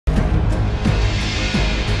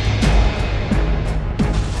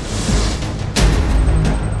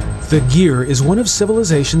The gear is one of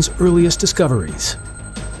civilization's earliest discoveries.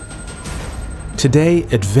 Today,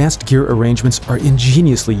 advanced gear arrangements are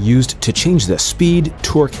ingeniously used to change the speed,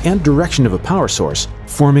 torque, and direction of a power source,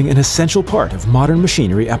 forming an essential part of modern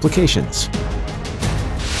machinery applications.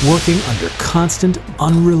 Working under constant,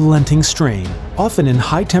 unrelenting strain, often in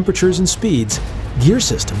high temperatures and speeds, gear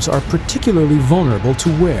systems are particularly vulnerable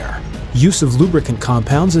to wear. Use of lubricant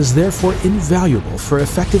compounds is therefore invaluable for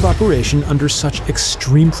effective operation under such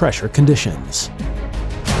extreme pressure conditions.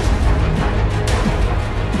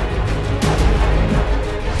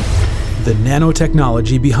 The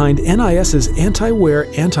nanotechnology behind NIS's anti-wear,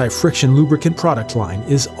 anti-friction lubricant product line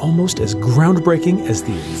is almost as groundbreaking as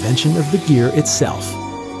the invention of the gear itself.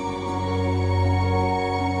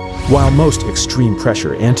 While most extreme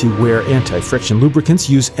pressure anti-wear, anti-friction lubricants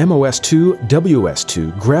use MOS2,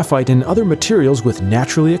 WS2, graphite, and other materials with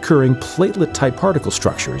naturally occurring platelet-type particle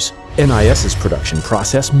structures, NIS's production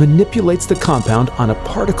process manipulates the compound on a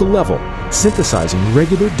particle level, synthesizing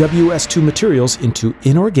regular WS2 materials into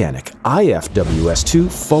inorganic IFWS2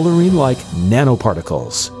 fullerene-like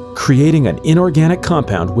nanoparticles, creating an inorganic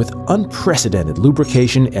compound with unprecedented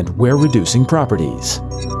lubrication and wear-reducing properties.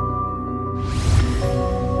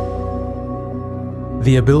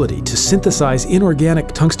 The ability to synthesize inorganic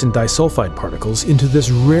tungsten disulfide particles into this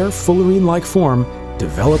rare fullerene-like form,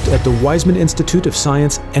 developed at the Weizmann Institute of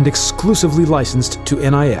Science and exclusively licensed to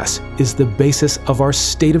NIS, is the basis of our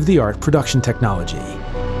state-of-the-art production technology.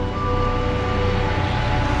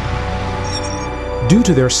 Due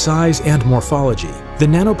to their size and morphology, the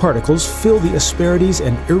nanoparticles fill the asperities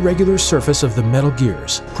and irregular surface of the metal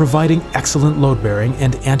gears, providing excellent load-bearing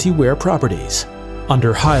and anti-wear properties.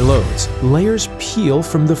 Under high loads, layers peel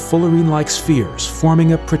from the fullerene-like spheres,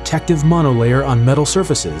 forming a protective monolayer on metal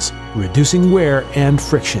surfaces, reducing wear and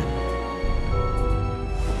friction.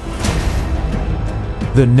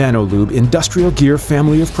 The NanoLube industrial gear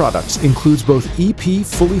family of products includes both EP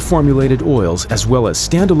fully formulated oils as well as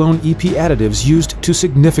standalone EP additives used to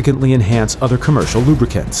significantly enhance other commercial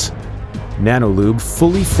lubricants. NanoLube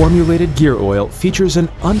fully formulated gear oil features an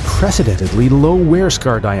unprecedentedly low wear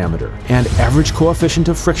scar diameter and average coefficient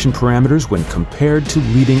of friction parameters when compared to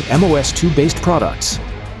leading MOS2-based products.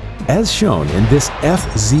 As shown in this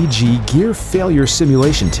FZG gear failure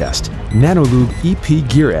simulation test, NanoLube EP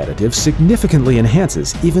gear additive significantly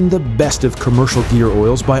enhances even the best of commercial gear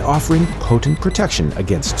oils by offering potent protection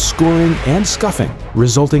against scoring and scuffing,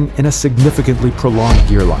 resulting in a significantly prolonged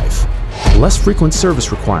gear life, less frequent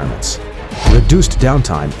service requirements, reduced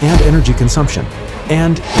downtime and energy consumption,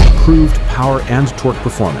 and improved power and torque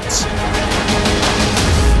performance.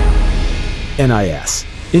 NIS,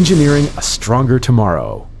 engineering a stronger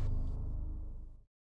tomorrow.